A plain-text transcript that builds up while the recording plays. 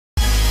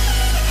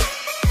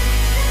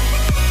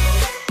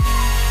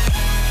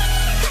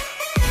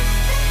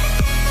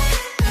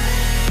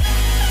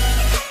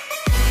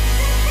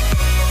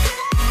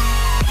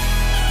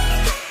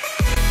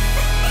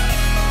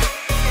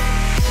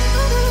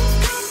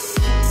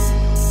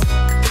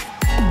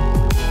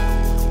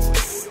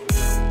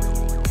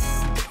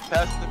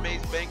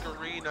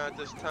at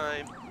this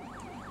time.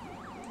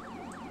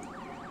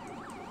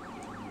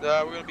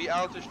 We're gonna be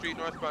Alta Street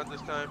northbound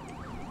this time.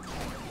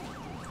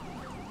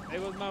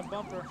 It was my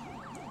bumper.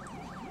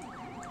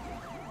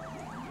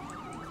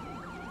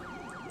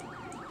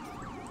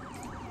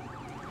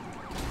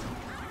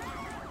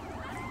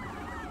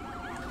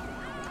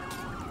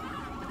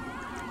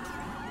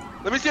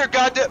 Let me see your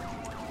goddamn.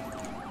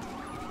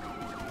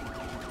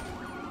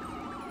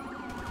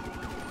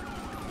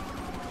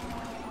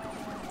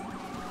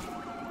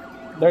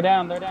 They're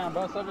down, they're down.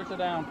 Both subjects are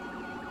down.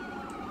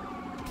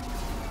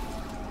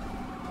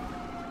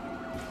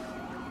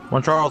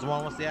 One Charles,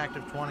 one. What's the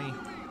active 20?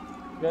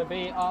 Gonna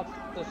be off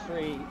the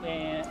street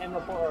and in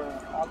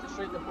Lepora. Off the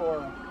street,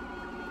 Lepora.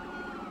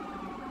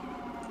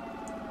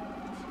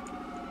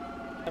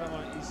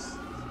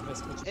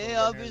 Hey,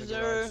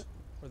 officer.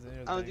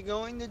 How's it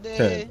going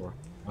today?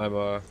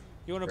 I'm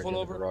You wanna pull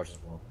over?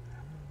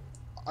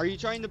 Are you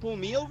trying to pull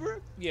me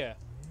over? Yeah.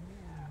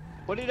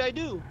 What did I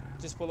do?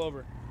 Just pull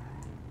over.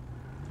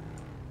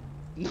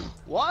 No.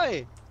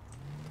 Why?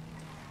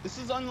 This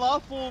is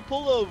unlawful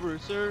pullover,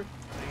 sir.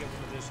 I get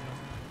some additional.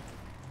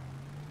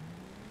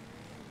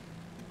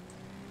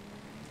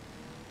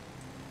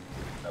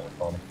 That was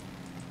fun.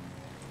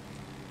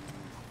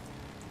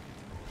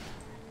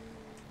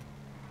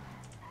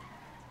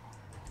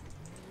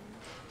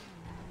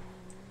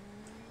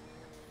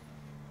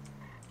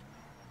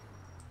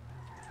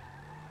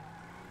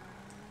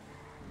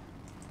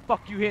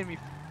 Fuck you hitting me.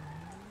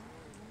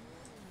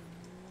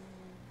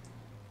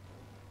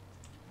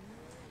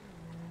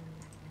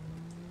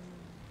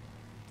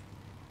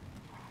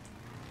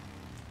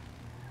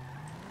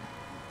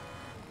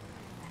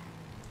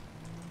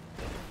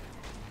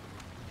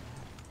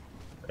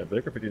 At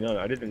Baker 59,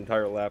 I did an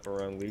entire lap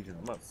around Legion.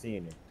 I'm not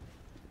seeing it.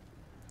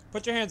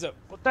 Put your hands up.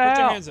 What the Put hell?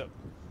 your hands up.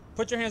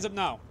 Put your hands up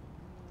now.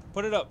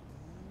 Put it up.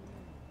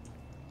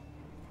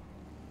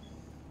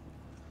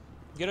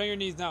 Get on your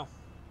knees now.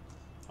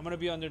 I'm gonna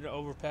be under the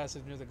overpass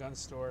near the gun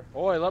store.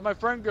 Oi, let my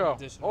friend go.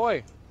 Additional.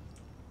 Oi.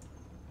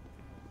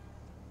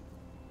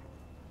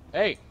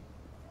 Hey.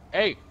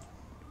 Hey.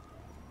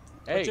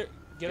 Hey. Get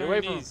Get on away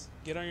your from knees.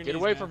 Get on your Get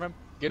knees. away man. from him.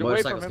 Get away from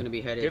Motorcycle's him. gonna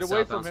be headed Get away from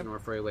southbound him. Senora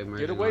Freeway, Get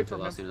merging away onto from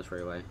Los him. Angeles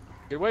Freeway.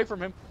 Get away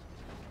from him.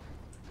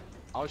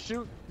 I'll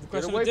shoot. Get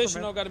Request an away from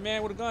additional. him. Got a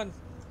man with a gun.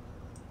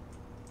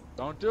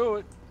 Don't do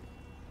it.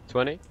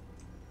 20.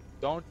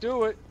 Don't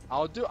do it.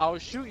 I'll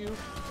shoot you.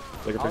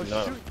 Baker I'll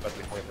 59, shoot. that's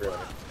the 23 on it.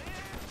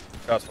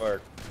 Shots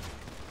fired.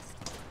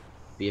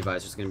 Be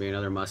advised, there's gonna be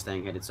another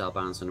Mustang headed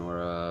southbound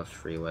Sonora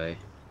Freeway.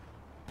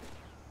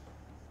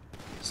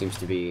 Seems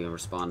to be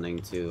responding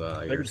to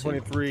Baker your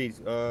 23,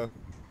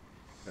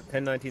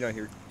 1019 out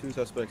here. 2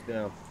 suspects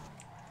down.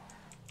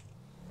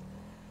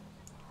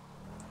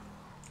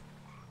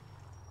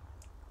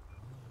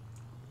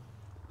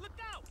 Look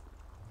out!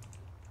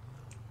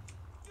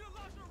 You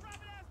lost your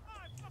rabbit ass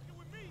mind fucking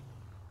with me.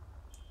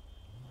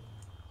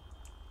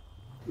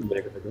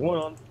 Baker 51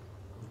 on.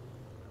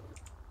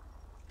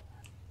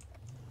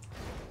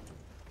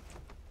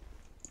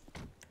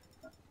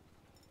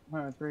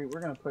 Alright, 3,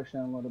 we're gonna push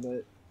in a little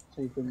bit.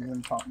 See if we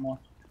can talk more.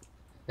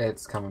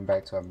 It's coming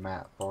back to a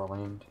map 4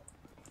 land.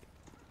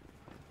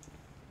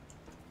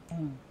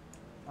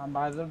 I'm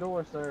by the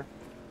door, sir.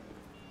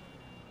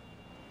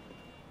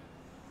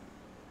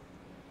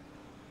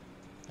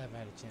 I haven't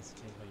had a chance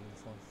to change my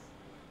uniform.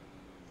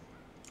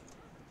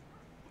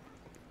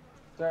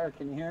 Sir,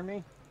 can you hear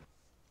me?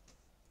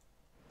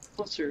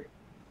 What, sir?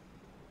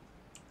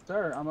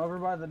 Sir, I'm over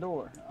by the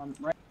door. I'm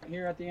right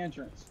here at the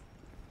entrance.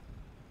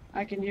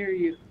 I can hear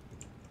you.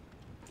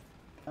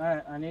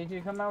 Alright, I need you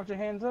to come out with your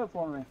hands up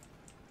for me.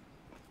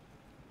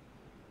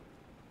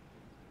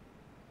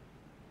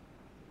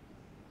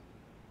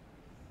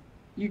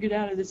 You get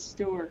out of this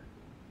store.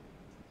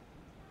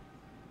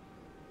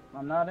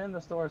 I'm not in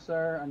the store,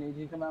 sir. I need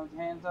you to come out with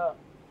your hands up.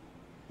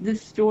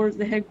 This store is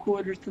the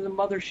headquarters to the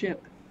mothership.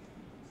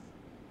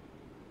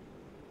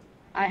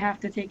 I have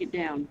to take it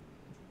down.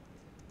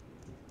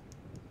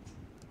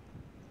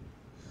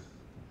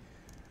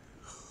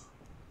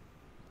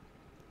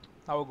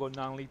 I will go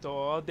non-lethal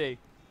all day.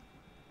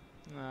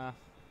 Nah.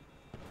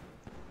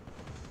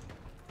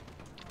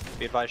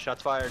 Be advised,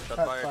 shots fired.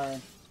 Shots fired.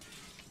 Fired.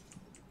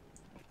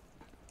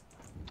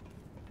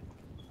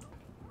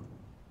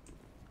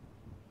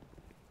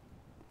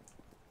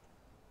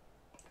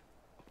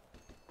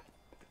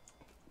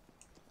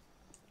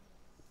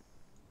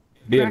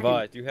 Be Kraken.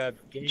 advised, you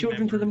have gang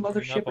Children to the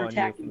members mothership running up are on you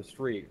attacking. from the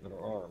street that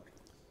are armed.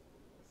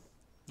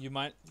 You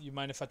mind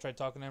if I try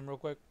talking to him real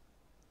quick?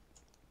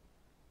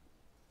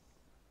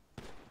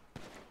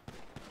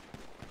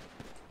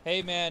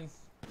 Hey man,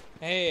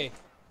 hey,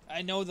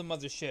 I know the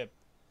mothership,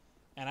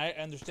 and I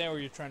understand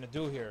what you're trying to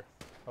do here.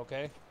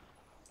 Okay,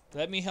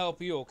 let me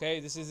help you. Okay,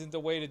 this isn't the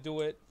way to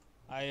do it.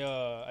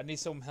 I need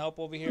some help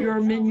over here.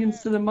 You're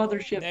minions to the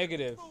mothership.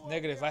 Negative.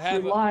 I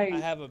You're lying.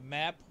 have a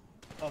map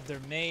of their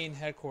main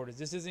headquarters.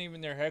 This isn't even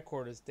their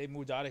headquarters. They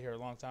moved out of here a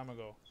long time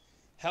ago.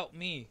 Help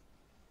me.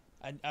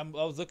 I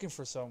was looking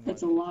for someone.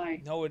 That's a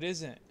lie. No, it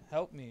isn't.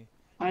 Help me.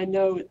 I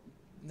know it.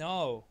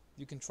 No,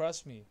 You can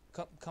trust me.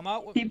 Come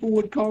out with. People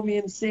would call me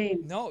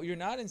insane. No, you're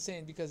not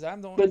insane because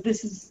I'm the one. But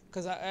this is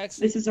Because I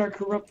actually. this is our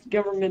corrupt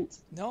government.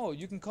 No,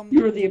 you can come.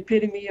 You're the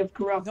epitome of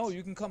corrupt. No,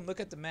 you can come look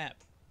at the map.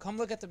 Come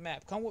look at the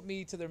map. Come with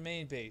me to their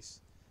main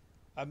base.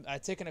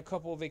 I've taken a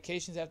couple of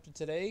vacations after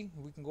today.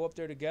 We can go up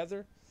there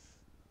together.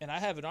 And I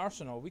have an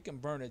arsenal. We can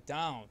burn it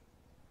down.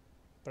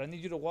 But I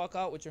need you to walk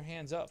out with your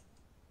hands up.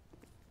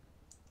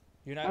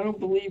 You're not. I don't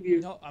believe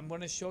you. No, I'm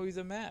going to show you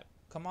the map.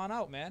 Come on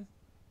out, man.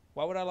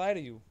 Why would I lie to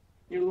you?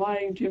 You're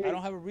lying to me. I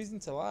don't have a reason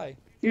to lie.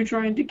 You're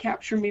trying to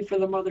capture me for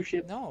the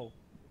mothership. No.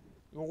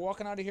 We're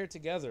walking out of here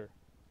together.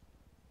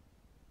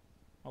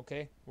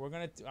 Okay? I'm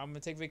going to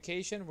take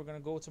vacation. We're going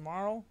to go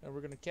tomorrow. And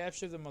we're going to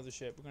capture the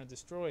mothership. We're going to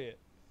destroy it.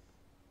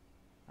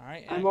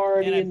 Alright? I'm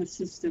already in the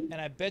system.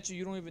 And I bet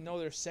you don't even know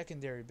their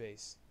secondary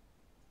base.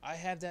 I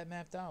have that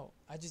mapped out.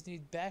 I just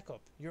need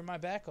backup. You're my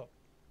backup.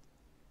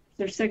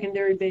 Their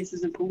secondary base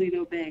is in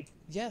Polito Bay.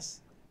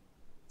 Yes.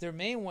 Their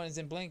main one is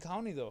in Blaine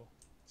County, though.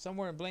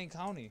 Somewhere in Blaine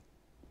County.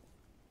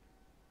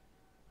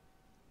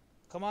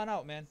 Come on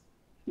out, man.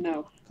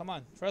 No. Come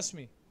on. Trust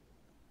me.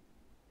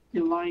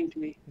 You're lying to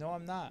me. No,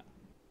 I'm not.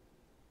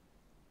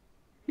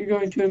 You're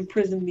going to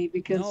imprison me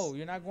because no,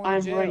 you're not going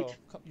I'm to jail. right.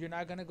 You're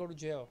not going to go to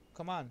jail.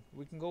 Come on.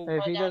 We can go.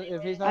 If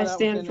he's not I out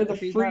stand within, for the if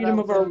he's not freedom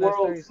out of our within the next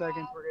world. 30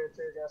 seconds, we're going to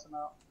tear gas him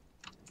out.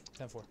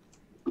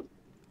 10-4.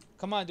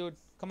 Come on, dude.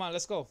 Come on.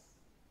 Let's go.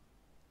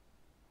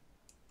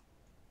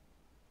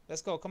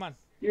 Let's go. Come on.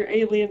 Your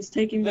aliens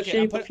taking the Look,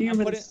 shape of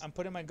humans. I'm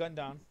putting my gun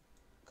down.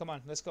 Come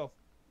on. Let's go.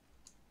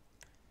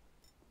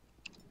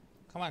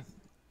 Come on.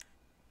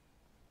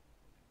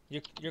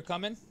 You're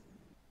coming?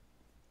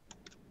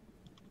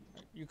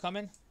 You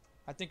coming?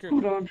 I think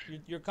Hold on.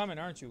 you're coming,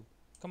 aren't you?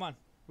 Come on.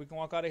 We can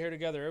walk out of here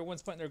together.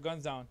 Everyone's putting their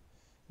guns down.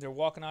 They're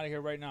walking out of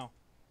here right now.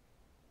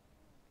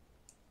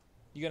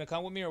 You gonna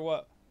come with me or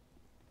what?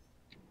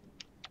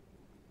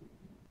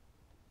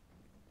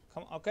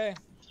 Come. Okay.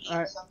 All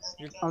right.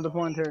 I'm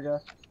deploying tear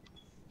gas.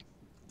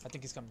 I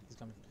think he's coming. He's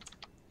coming.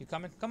 You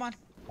coming? Come on.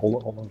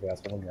 Hold on,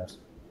 gas.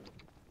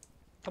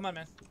 Come on,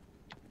 man.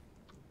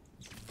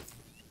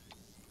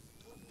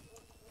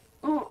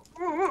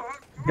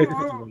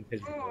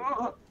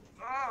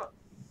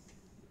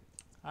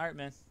 Alright,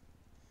 man.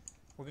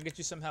 We're gonna get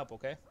you some help,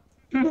 okay?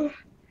 We're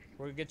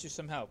gonna get you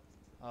some help.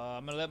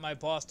 I'm gonna let my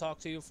boss talk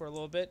to you for a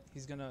little bit.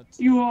 He's gonna...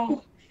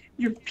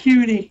 You're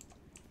puny.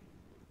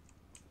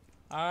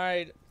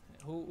 Alright.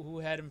 Who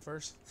had him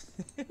first?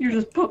 You're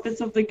just puppets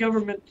of the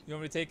government. You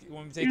want me to take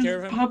You're care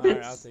of him? puppets.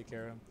 Alright, I'll take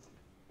care of him.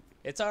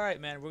 It's alright,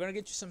 man. We're gonna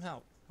get you some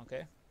help,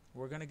 okay?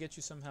 We're gonna get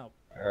you some help.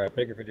 Alright,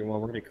 Baker 51,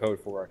 we're gonna be code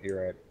 4 out here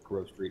at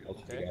Grove Street,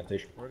 Okay. gas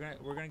station. We're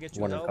gonna get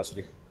you One help. in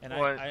custody. And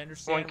I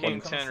understand where you're coming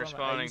 1 King 10 from.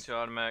 responding to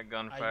automatic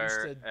I used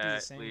gunfire to be the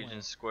at same Legion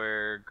way.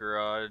 Square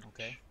Garage.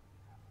 Okay.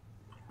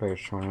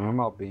 Bears 20, I'm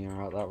out being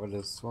right that way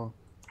as well.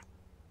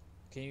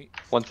 Can you...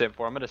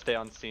 174, I'm gonna stay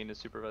on scene as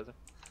supervisor.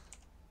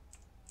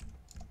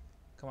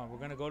 Come on, we're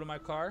gonna go to my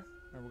car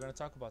and we're gonna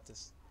talk about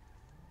this.